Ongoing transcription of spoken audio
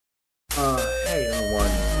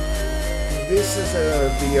everyone. This is a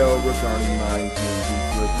video regarding my D&D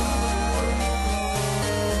group.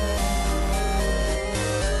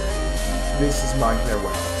 This is my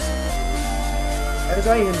farewells. As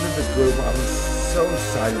I entered the group, I was so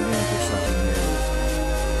excited to enter something new,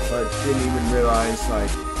 but didn't even realize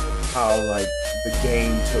how the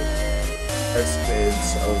game took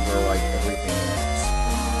precedence over everything else.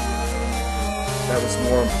 That was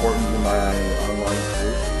more important than my online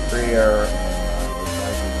career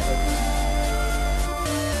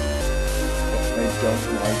and I don't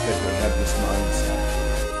like that they have this mindset.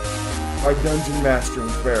 Our dungeon master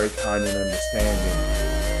was very kind and understanding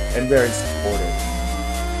and very supportive.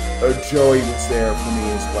 Joey was there for me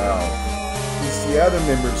as well. He's the other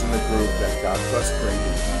members in the group that got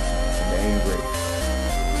frustrated and angry.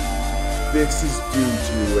 This is due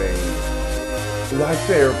to a lack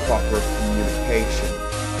of proper communication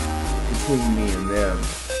between me and them,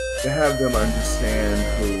 to have them understand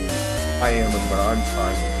who I am and what I'm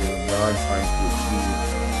trying to do and what I'm trying to achieve.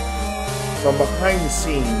 From behind the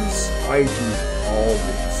scenes, I do all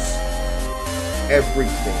this.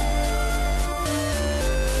 Everything.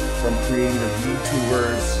 From creating the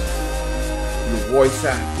VTubers, to the voice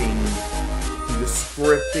acting, to the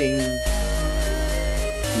scripting,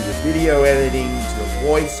 to the video editing, to the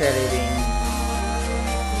voice editing,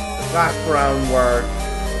 the background work,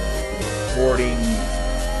 the recording,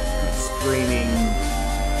 the streaming,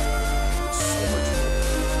 so much more.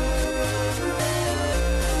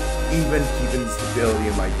 Even keeping the stability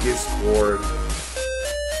of my Discord,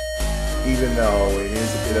 even though it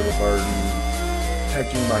is a bit of a burden,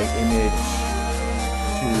 protecting my image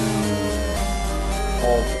to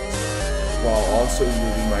all this, while also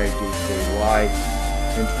living my day-to-day life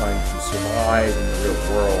and trying to survive in the real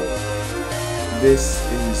world. This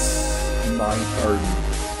is my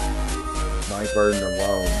burden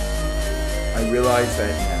alone. I realize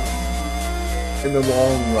that now. In the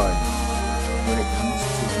long run, when it comes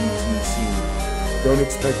to VTC, don't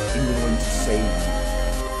expect anyone to save you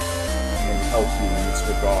and help you in this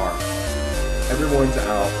regard. Everyone's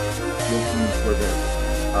out looking for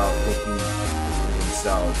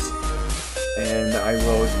themselves. And I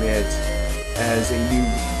will admit, as a new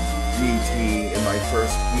VT in my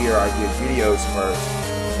first year, I did videos first,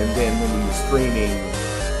 and then when he was streaming,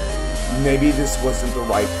 maybe this wasn't the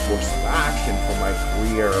right course of action for my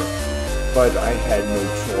career, but I had no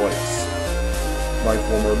choice. My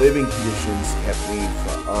former living conditions kept me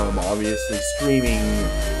from obviously streaming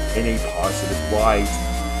in a positive light,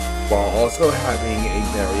 while also having a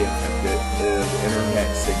very effective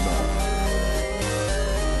internet signal.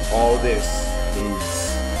 All this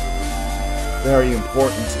is very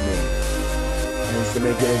important to me, and is to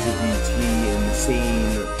make it as a VT in the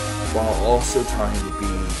scene, while also trying to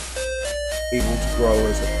be able to grow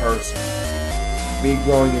as a person. Me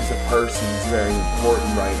growing as a person is very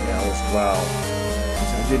important right now as well,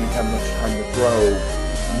 because I didn't have much time to grow,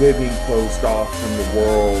 living closed off from the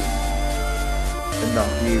world, and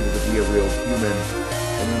not be able to be a real human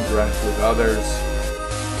and interact with others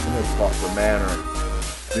in a proper manner.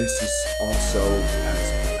 This is also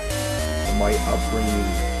aspect of my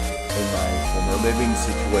upbringing in my former living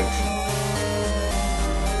situation.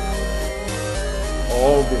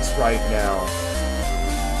 All this right now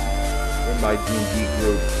in my D&D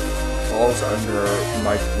group falls under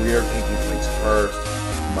my career taking place first,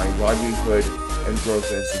 my livelihood and growth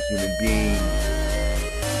as a human being.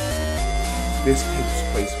 This takes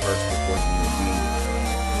place first before D&D.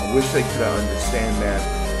 I wish they could understand that,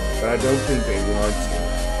 but I don't think they want to.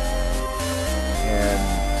 And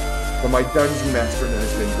for my dungeon master that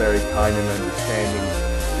has been very kind and understanding,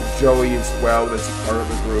 to Joey as well as a part of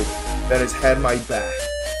the group that has had my back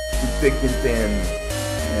through thick and thin,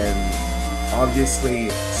 and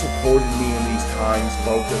obviously supported me in these times,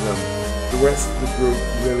 both of them. The rest of the group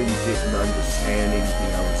really didn't understand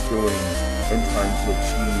anything I was doing and trying to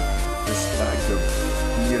achieve. This lack of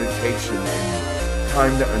communication and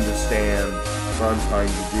time to understand what I'm trying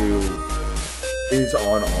to do is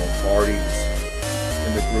on all parties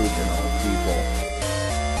in the group and all people.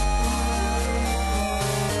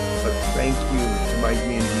 But thank you to my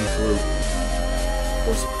D&D group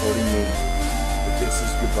for supporting me. But this is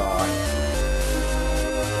goodbye.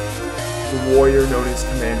 The warrior known as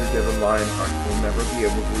Commander Devin Lionheart will never be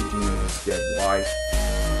able to redeem his dead wife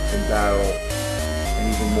in battle. And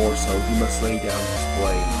even more so, he must lay down his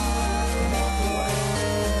blade and walk away.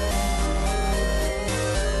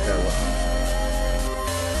 Farewell.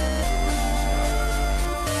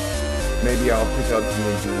 Maybe I'll pick up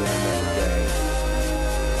D&D another day.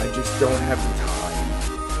 I just don't have the time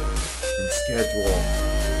and schedule to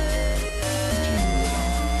continue it on.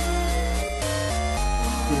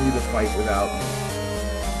 continue the fight without me.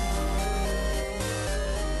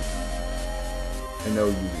 I know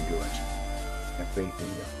you can do it. I have faith in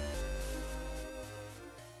you.